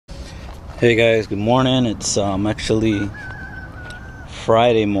Hey guys, good morning. It's actually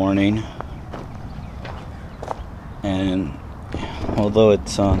Friday morning, and although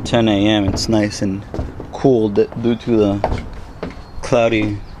it's 10 a.m., it's nice and cool due to the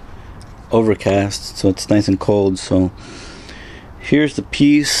cloudy overcast, so it's nice and cold. So here's the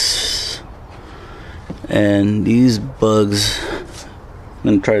piece, and these bugs, I'm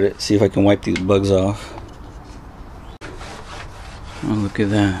gonna try to see if I can wipe these bugs off. Oh, look at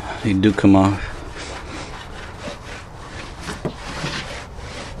that. They do come off.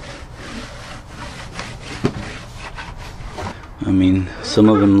 I mean, some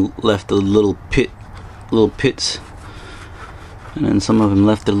of them left a little pits, and then some of them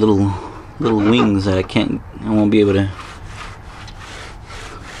left their little wings that I won't be able to.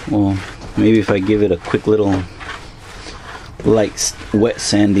 Well, maybe if I give it a quick little light wet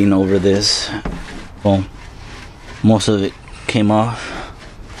sanding over this, well, most of it came off.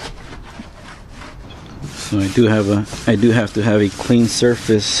 So I do have to have a clean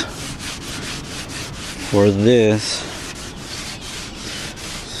surface for this.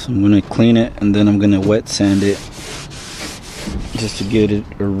 So I'm gonna clean it and then I'm gonna wet sand it just to get it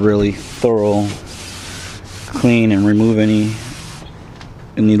a really thorough clean and remove any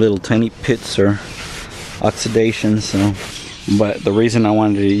little tiny pits or oxidation. So, but the reason I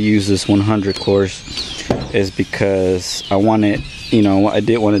wanted to use this 100 course is because I wanted, I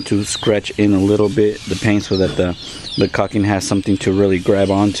did want it to scratch in a little bit the paint so that the caulking has something to really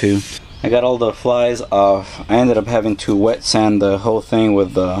grab onto. I got all the flies off. I ended up having to wet sand the whole thing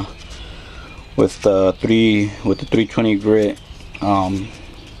with the 320 grit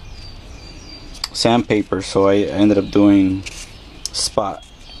sandpaper. So I ended up doing spot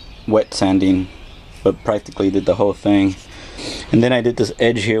wet sanding, but practically did the whole thing. And then I did this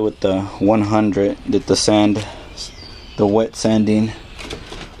edge here with the 100, did the wet sanding,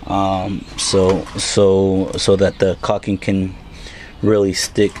 so that the caulking can really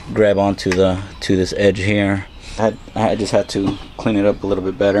grab onto this edge here. I just had to clean it up a little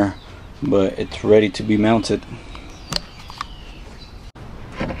bit better, but it's ready to be mounted.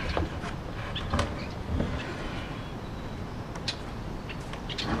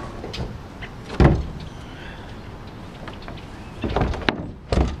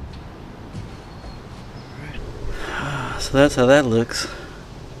 So that's how that looks.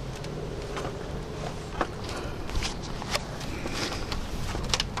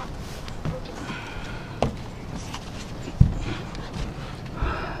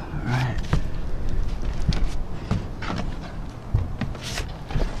 Alright.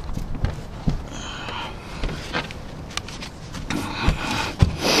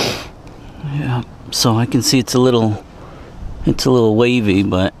 Yeah, so I can see it's a little wavy,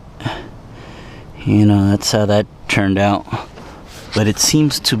 but that's how that turned out. But it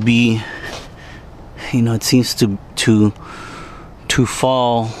seems to be, it seems to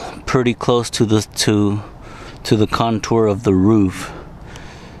fall pretty close to the contour of the roof.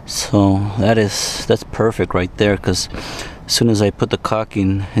 So that's perfect right there, because as soon as I put the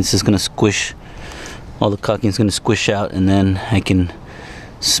caulking, it's just gonna squish, all the caulking is gonna squish out, and then I can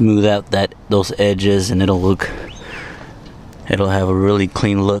smooth out those edges, and it'll have a really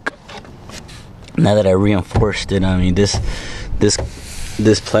clean look. Now that I reinforced it, I mean, this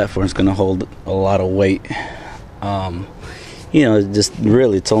platform is gonna hold a lot of weight.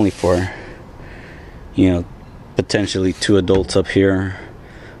 It's only for potentially 2 adults up here,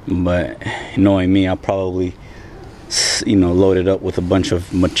 but knowing me, I'll probably load it up with a bunch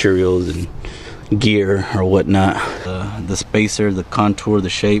of materials and gear or whatnot. The spacer, the contour, the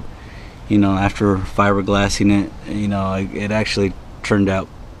shape, after fiberglassing it, it actually turned out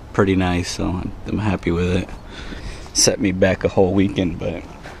pretty nice, so I'm happy with it. Set me back a whole weekend, but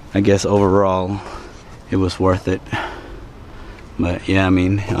I guess overall it was worth it. But yeah, I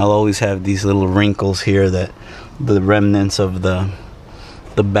mean, I'll always have these little wrinkles here, that the remnants of the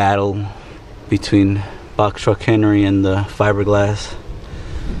battle between Box Truck Henry and the fiberglass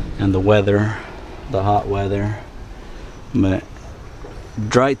and the weather, the hot weather. But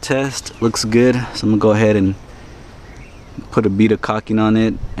dry test looks good, so I'm gonna go ahead and put a bead of caulking on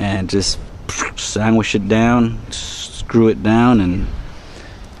it and just sandwich it down, screw it down, and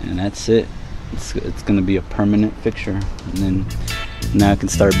that's it. It's gonna be a permanent fixture, and then now I can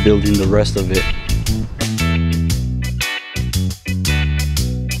start building the rest of it.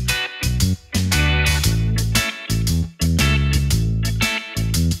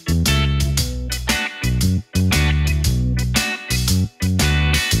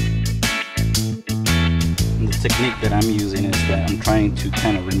 Technique that I'm using is that I'm trying to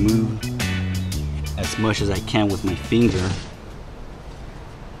kind of remove as much as I can with my finger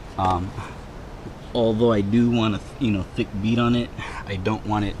Although I do want a thick bead on it, I don't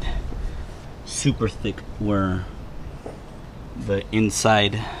want it super thick where the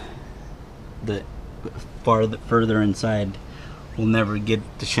inside, the further inside, will never get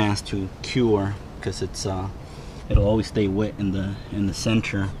the chance to cure, because it'll always stay wet in the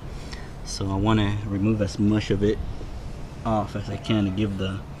center. So I want to remove as much of it off as I can to give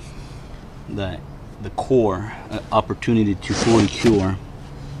the core an opportunity to fully cure,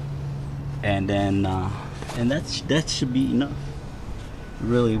 and then and that should be enough.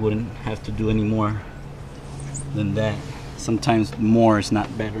 Really wouldn't have to do any more than that. Sometimes more is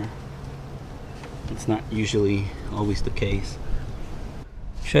not better. It's not usually always the case.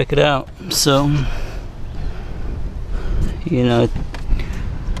 Check it out. So it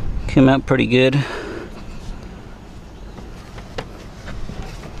came out pretty good.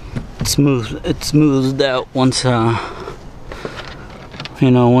 It smoothed out once once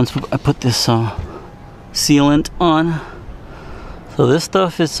I put this sealant on. So this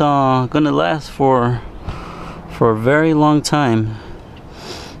stuff is gonna last for a very long time.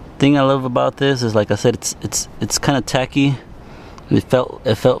 Thing I love about this is, like I said, it's kind of tacky.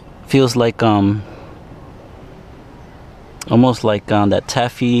 Feels like almost like that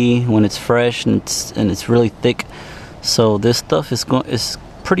taffy when it's fresh and it's really thick. So this stuff is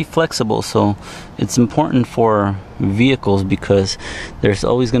pretty flexible, so it's important for vehicles because there's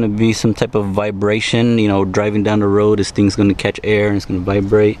always going to be some type of vibration. Driving down the road, this thing's going to catch air and it's going to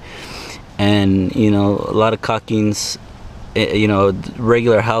vibrate, and a lot of caulkings,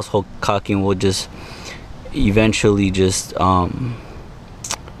 regular household caulking will just eventually just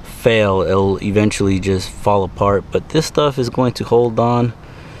fail. It'll eventually just fall apart, but this stuff is going to hold on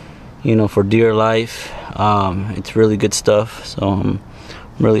for dear life. It's really good stuff, so I'm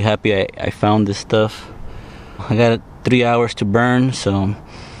really happy I found this stuff. I got 3 hours to burn, so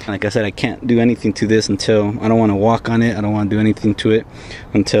like I said, I can't do anything to this until I don't want to walk on it. I don't want to do anything to it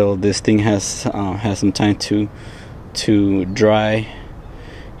until this thing has some time to dry.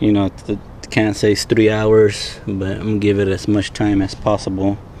 Can't say it's 3 hours, but I'm gonna give it as much time as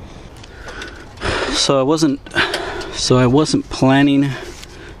possible. So I wasn't planning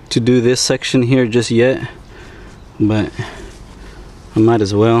to do this section here just yet, but I might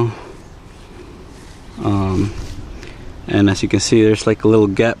as well. And as you can see, there's like a little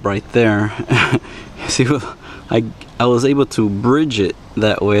gap right there. See, I was able to bridge it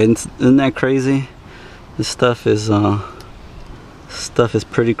that way. Isn't that crazy? This stuff is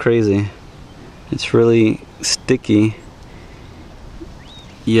pretty crazy. It's really sticky,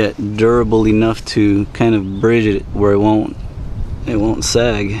 yet durable enough to kind of bridge it where it won't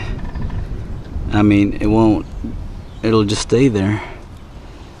sag. I mean, it'll just stay there.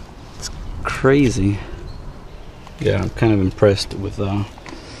 It's crazy. Yeah, I'm kind of impressed with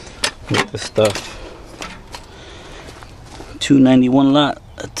this stuff. 291 lot.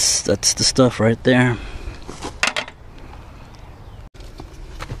 That's the stuff right there.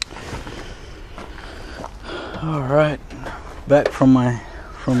 All right, back from my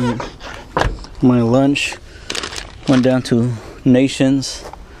lunch. Went down to Nations,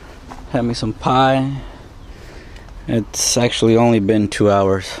 had me some pie. It's actually only been 2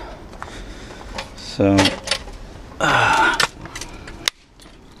 hours, so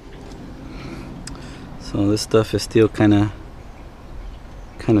this stuff is still kind of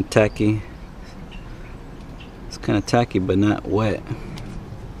tacky. It's kind of tacky, but not wet.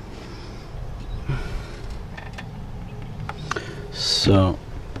 So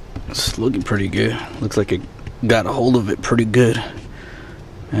it's looking pretty good. Looks like it got a hold of it pretty good,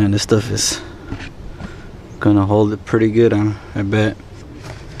 and this stuff is gonna hold it pretty good. I bet.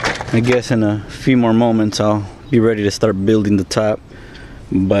 I guess in a few more moments I'll be ready to start building the top.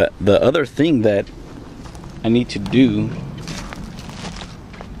 But the other thing that I need to do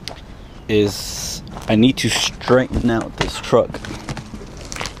is I need to straighten out this truck,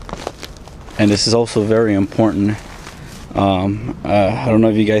 and this is also very important. I don't know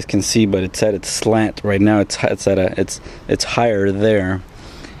if you guys can see, but it's at its slant right now. It's higher there,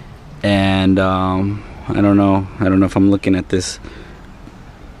 and I don't know if I'm looking at this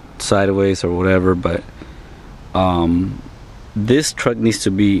sideways or whatever, but this truck needs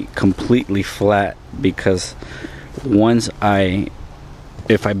to be completely flat, because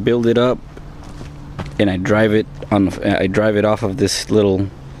if I build it up and I drive it off of this little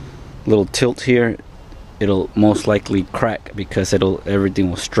tilt here, it'll most likely crack, because everything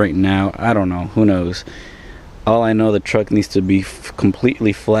will straighten out. I don't know, who knows. All I know, the truck needs to be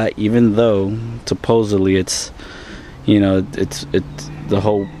completely flat, even though supposedly it's the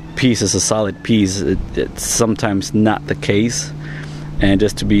whole piece is a solid piece. It's sometimes not the case, and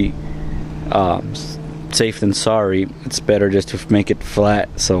just to be safe than sorry, it's better just to make it flat.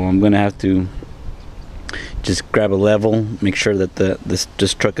 So I'm gonna have to just grab a level, make sure that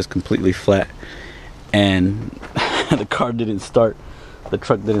this truck is completely flat. And the car didn't start, the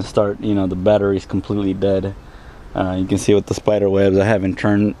truck didn't start, you know, the battery's completely dead. You can see with the spider webs, I haven't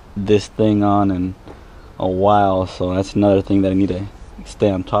turned this thing on in a while, so that's another thing that I need to stay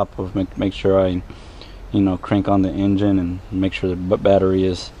on top of. Make sure I, you know, crank on the engine and make sure the battery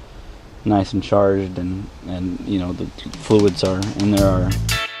is nice and charged, and you know, the fluids are in there are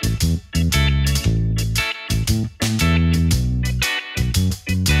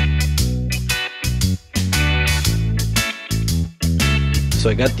so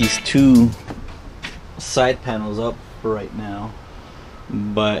I got these two side panels up right now,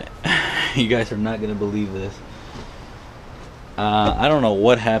 but you guys are not gonna believe this. I don't know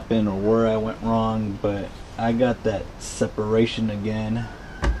what happened or where I went wrong, but I got that separation again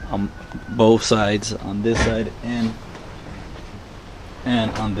on both sides, on this side and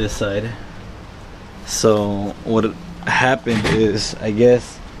on this side. So what happened is, I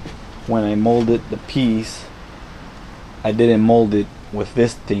guess when I molded the piece, I didn't mold it with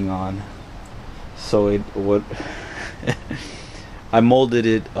this thing on, so it would I molded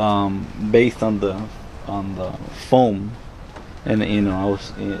it based on the foam, and you know,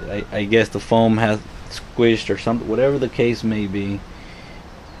 I guess the foam has squished or something, whatever the case may be.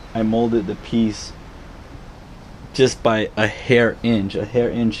 I molded the piece just by a hair inch. A hair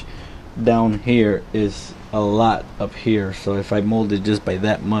inch down here is a lot up here, so if I molded just by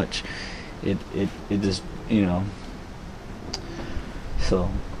that much, it just, you know, so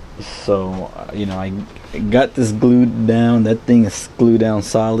you know, I got this glued down. That thing is glued down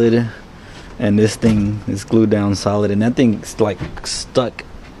solid, and this thing is glued down solid, and that thing's like stuck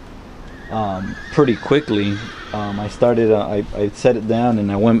pretty quickly. I started, I set it down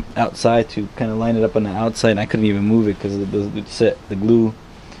and I went outside to kind of line it up on the outside, and I couldn't even move it because the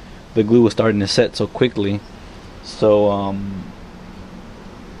glue was starting to set so quickly. So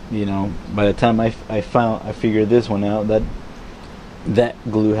you know, by the time I figured this one out, that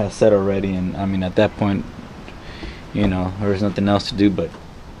glue has set already, and I mean, at that point, you know, there was nothing else to do but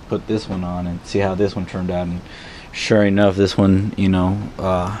put this one on and see how this one turned out. And sure enough, this one, you know,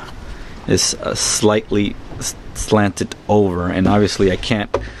 is slightly slanted over, and obviously I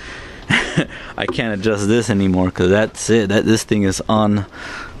can't I can't adjust this anymore, because that's it, this thing is on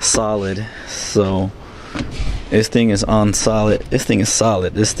solid. So this thing is on solid, this thing is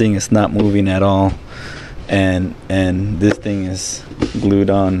solid, this thing is not moving at all, and this thing is glued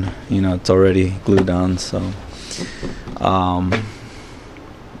on, you know, it's already glued on. So I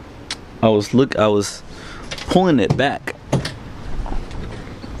was pulling it back.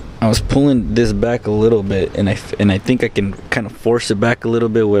 I was pulling this back a little bit, and I think I can kind of force it back a little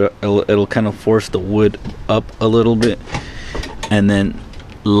bit, where it'll kind of force the wood up a little bit, and then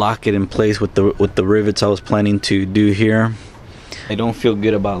lock it in place with the rivets I was planning to do here. I don't feel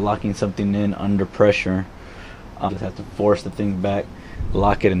good about locking something in under pressure. I just have to force the thing back,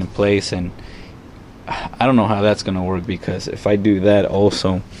 lock it in place, and I don't know how that's gonna work, because if I do that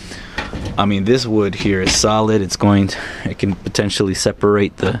also, I mean, this wood here is solid. It can potentially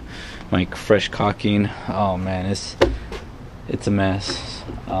separate my fresh caulking. Oh man, it's a mess.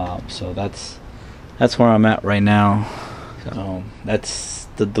 So that's where I'm at right now. So that's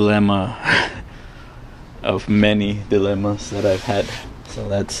the dilemma of many dilemmas that I've had. So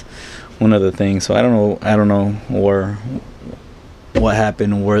that's one of the things. So I don't know what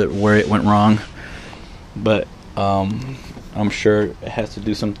happened, where it went wrong, but I'm sure it has to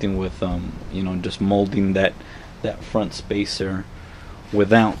do something with you know, just molding that front spacer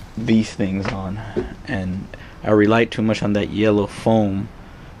without these things on. And I relied too much on that yellow foam,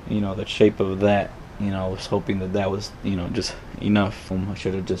 you know, the shape of that. You know, I was hoping that was, you know, just enough. I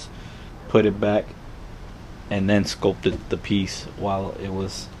should have just put it back and then sculpted the piece while it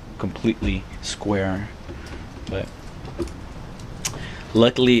was completely square. But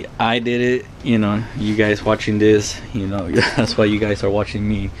luckily I did it. You know, you guys watching this, you know, that's why you guys are watching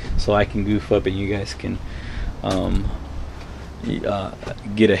me, so I can goof up and you guys can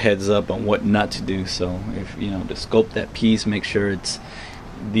get a heads up on what not to do. So if you know, to sculpt that piece, make sure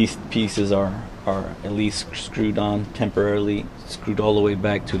these pieces are at least screwed on temporarily, screwed all the way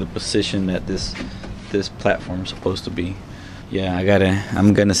back to the position that this platform is supposed to be. Yeah,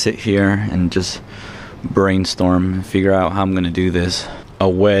 I'm gonna sit here and just brainstorm and figure out how I'm gonna do this. A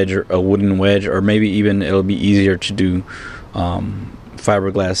wedge, or a wooden wedge, or maybe even it'll be easier to do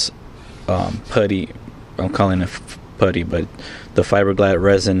fiberglass putty. I'm calling it putty, but the fiberglass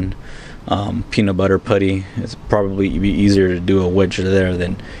resin peanut butter putty. It's probably be easier to do a wedge there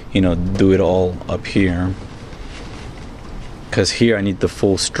than, you know, do it all up here, because here I need the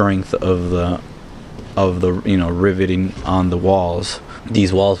full strength of the you know, riveting on the walls.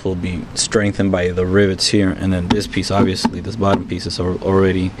 These walls will be strengthened by the rivets here, and then this piece, obviously this bottom piece, is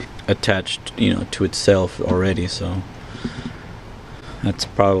already attached, you know, to itself already, so that's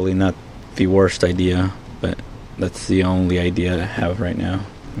probably not the worst idea, but that's the only idea I have right now.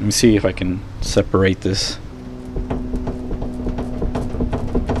 Let me see if I can separate this.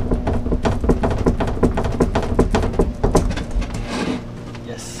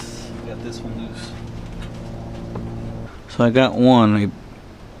 Yes, I got this one loose. So I got one. I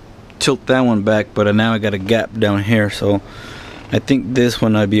tilt that one back, but now I got a gap down here, so I think this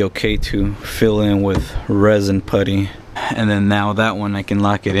one I'd be okay to fill in with resin putty, and then now that one I can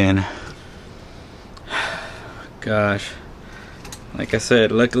lock it in. Gosh, like I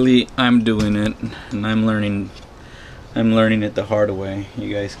said, luckily I'm doing it, and I'm learning it the hard way.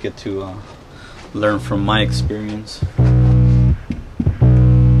 You guys get to learn from my experience.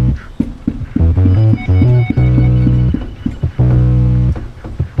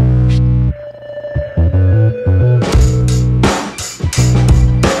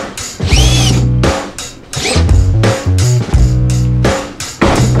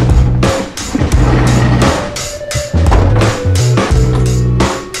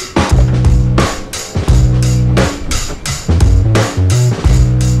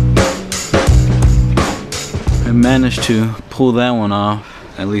 Managed to pull that one off.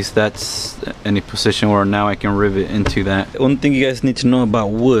 At least that's in a position where now I can rivet into that. One thing you guys need to know about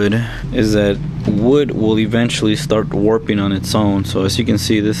wood is that wood will eventually start warping on its own. So as you can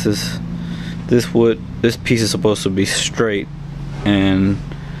see, this piece is supposed to be straight, and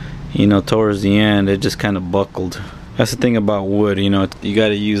you know, towards the end it just kind of buckled. That's the thing about wood, you know, you got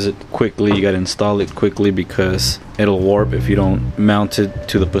to use it quickly, you got to install it quickly, because it'll warp if you don't mount it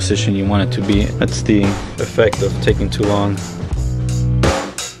to the position you want it to be. That's the effect of taking too long.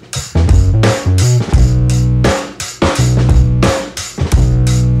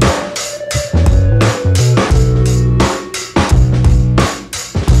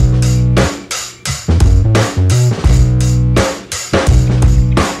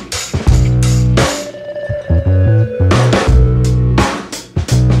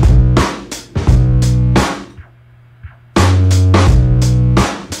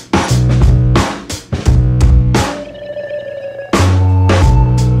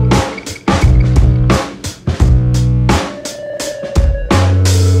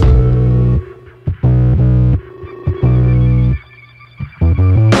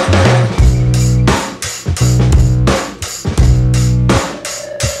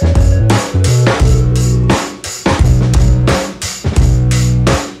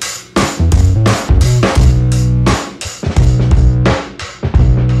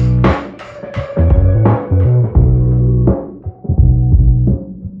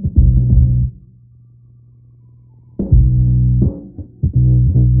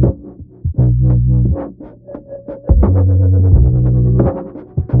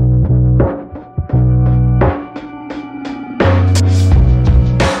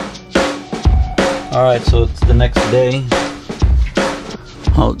 Alright, so it's the next day.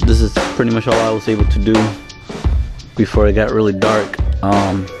 Oh, this is pretty much all I was able to do before it got really dark.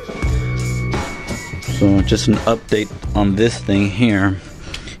 So just an update on this thing here.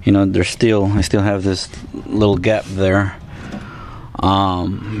 You know, I still have this little gap there.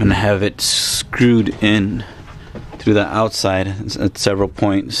 And I have it screwed in through the outside at several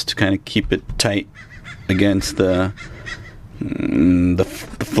points to kind of keep it tight against the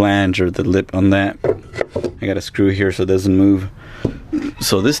flange or the lip on that. I got a screw here so it doesn't move.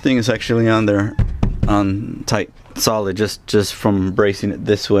 So this thing is actually on there, on tight, solid, just from bracing it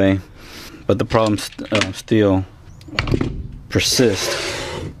this way. But the problem still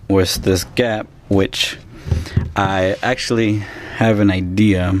persists with this gap, which I actually have an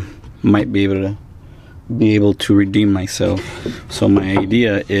idea might be able to redeem myself. So my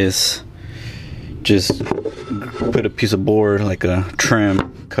idea is just put a piece of board, like a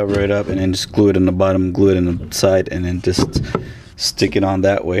trim, cover it up, and then just glue it in the bottom, glue it in the side, and then just stick it on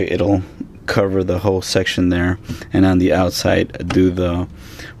that way. It'll cover the whole section there, and on the outside do the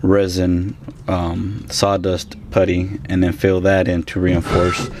resin sawdust putty, and then fill that in to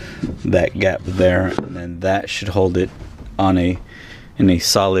reinforce that gap there, and then that should hold it on in a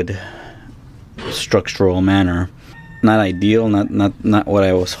solid structural manner. Not ideal, not what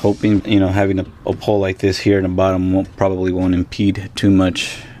I was hoping. You know, having a pole like this here in the bottom probably won't impede too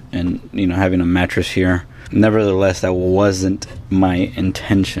much and you know, having a mattress here. Nevertheless, that wasn't my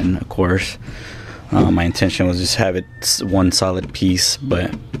intention, of course. My intention was just have it one solid piece,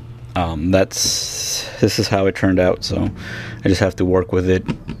 but this is how it turned out. So I just have to work with it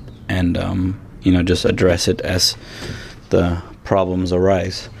and you know, just address it as the problems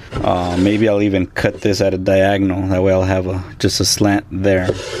arise. Maybe I'll even cut this at a diagonal, that way I'll have just a slant there,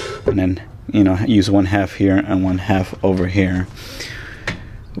 and then, you know, use one half here and one half over here,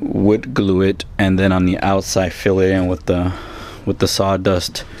 wood glue it, and then on the outside fill it in with the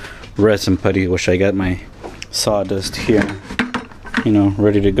sawdust resin putty, which I got my sawdust here, you know,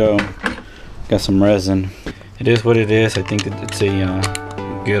 ready to go. Got some resin. It is what it is. I think it's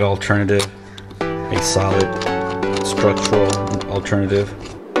a good alternative, a solid structural alternative.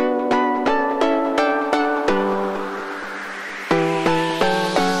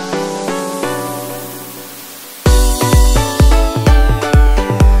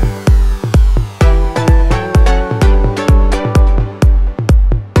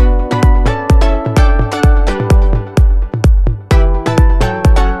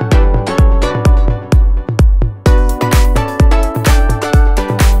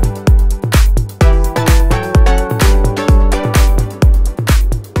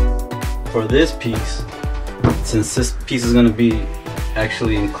 For this piece, since this piece is going to be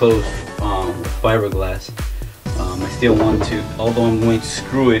actually enclosed with fiberglass, I still want to, although I'm going to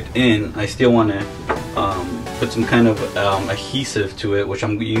screw it in, I still want to put some kind of adhesive to it, which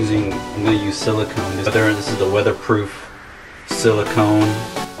I'm going to use silicone. This is the weatherproof silicone.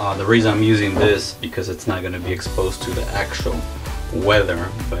 The reason I'm using this, because it's not going to be exposed to the actual weather,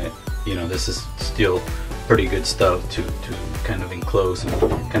 but you know, this is still pretty good stuff to kind of enclose and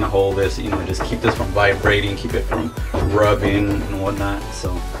kind of hold this, you know, just keep this from vibrating, keep it from rubbing and whatnot. So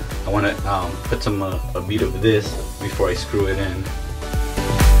I want to put some a bead of this before I screw it in.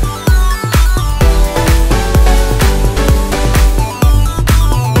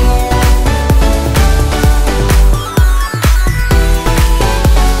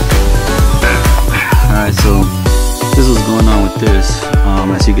 Alright, so this is going on with this.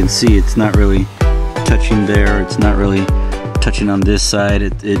 As you can see, it's not really touching there, it's not really touching on this side,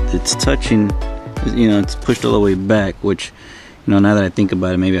 it's touching, you know, it's pushed all the way back, which, you know, now that I think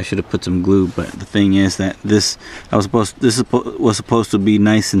about it, maybe I should have put some glue. But the thing is that this was supposed to be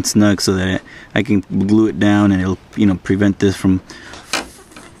nice and snug so that I can glue it down and it'll, you know, prevent this from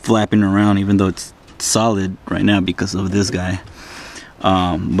flapping around, even though it's solid right now because of this guy.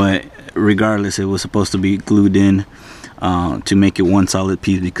 But regardless, it was supposed to be glued in to make it one solid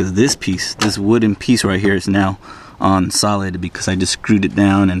piece, because this wooden piece right here is now on solid because I just screwed it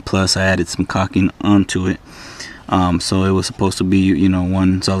down, and plus I added some caulking onto it. So it was supposed to be, you know,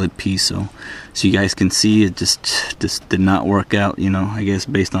 one solid piece. So you guys can see it just did not work out, you know, I guess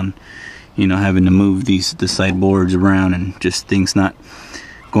based on, you know, having to move the sideboards around and just things not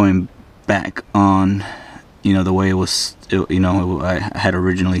going back on, you know, the way it was, you know, I had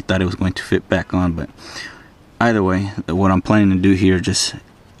originally thought it was going to fit back on. But either way, what I'm planning to do here, just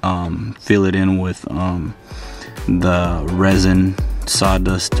fill it in with the resin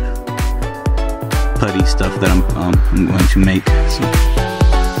sawdust putty stuff that I'm going to make. So.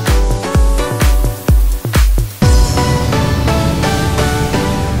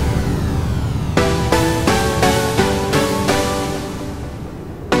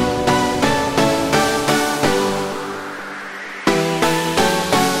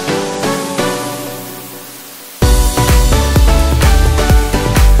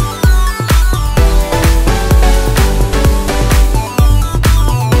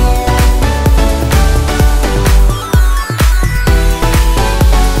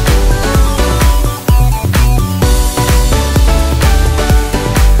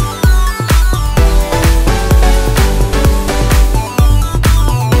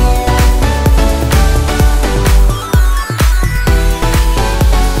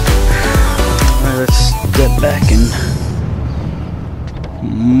 Back and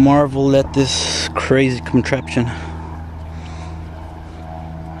marvel at this crazy contraption.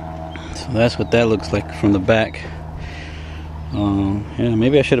 So that's what that looks like from the back. Yeah,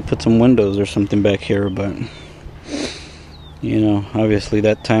 maybe I should have put some windows or something back here, but you know, obviously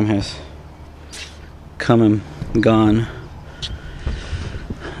that time has come and gone.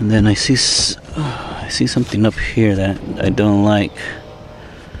 And then I see something up here that I don't like,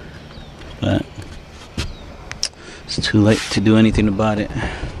 but it's too late to do anything about it.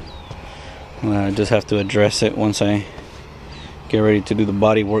 I just have to address it once I get ready to do the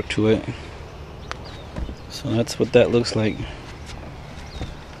body work to it. So that's what that looks like.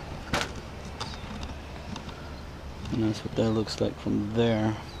 And that's what that looks like from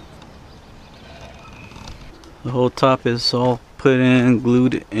there. The whole top is all put in,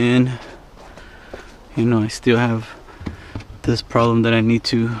 glued in. You know, I still have this problem that I need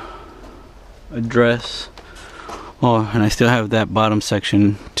to address. Oh, and I still have that bottom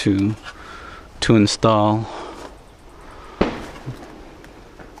section to install.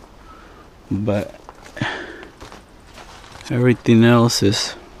 But everything else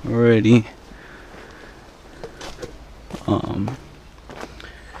is already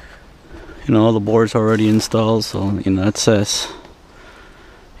you know, all the boards are already installed, so you know, it says,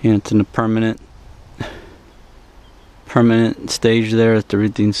 you know, it's in a permanent stage there. That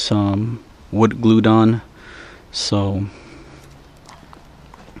everything's wood glued on. So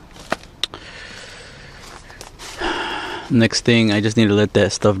next thing, I just need to let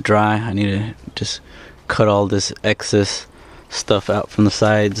that stuff dry. I need to just cut all this excess stuff out from the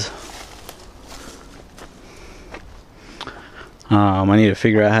sides. I need to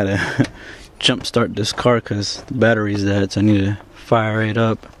figure out how to jump start this car because the battery's dead, so I need to fire it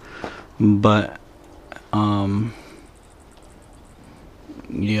up. But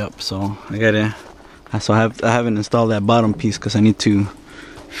yep, so I haven't installed that bottom piece because I need to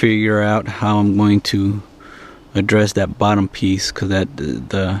figure out how I'm going to address that bottom piece, because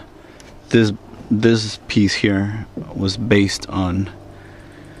that this piece here was based on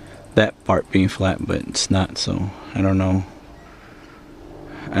that part being flat, but it's not. So I don't know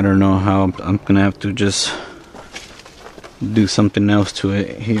how I'm gonna have to just do something else to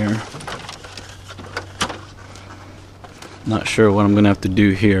it here. Not sure what I'm gonna have to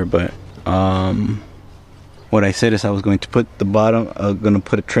do here, but what I said is I was going to put the bottom, gonna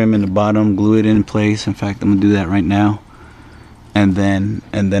put a trim in the bottom, glue it in place. In fact, I'm gonna do that right now, and then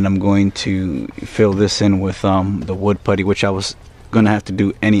I'm going to fill this in with the wood putty, which I was gonna have to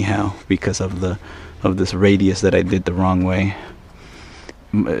do anyhow because of this radius that I did the wrong way.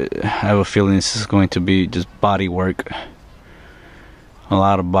 I have a feeling this is going to be just body work, a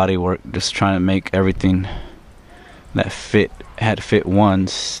lot of body work, just trying to make everything that had to fit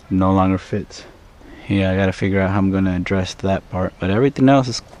once no longer fits. Yeah, I gotta figure out how I'm gonna address that part, but everything else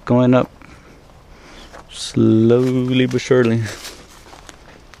is going up slowly but surely.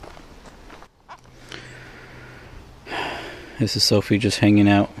 This is Sophie just hanging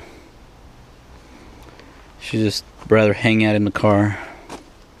out. She just rather hang out in the car.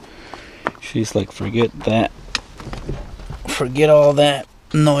 She's like, forget all that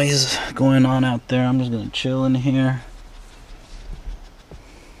noise going on out there. I'm just gonna chill in here.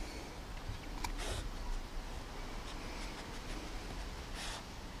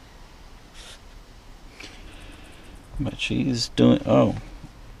 But she's doing, oh.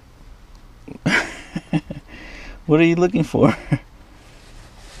 What are you looking for?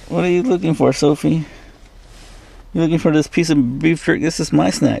 What are you looking for, Sophie? You looking for this piece of beef jerky? This is my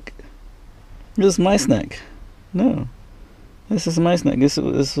snack. This is my snack. No. This is my snack. This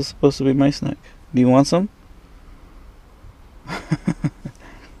was supposed to be my snack. Do you want some?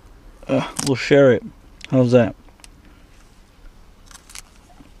 We'll share it. How's that?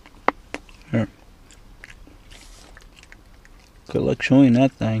 Here. Good luck chewing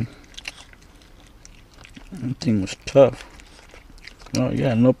that thing. That thing was tough. Oh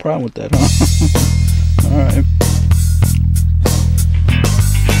yeah, no problem with that, huh? Alright.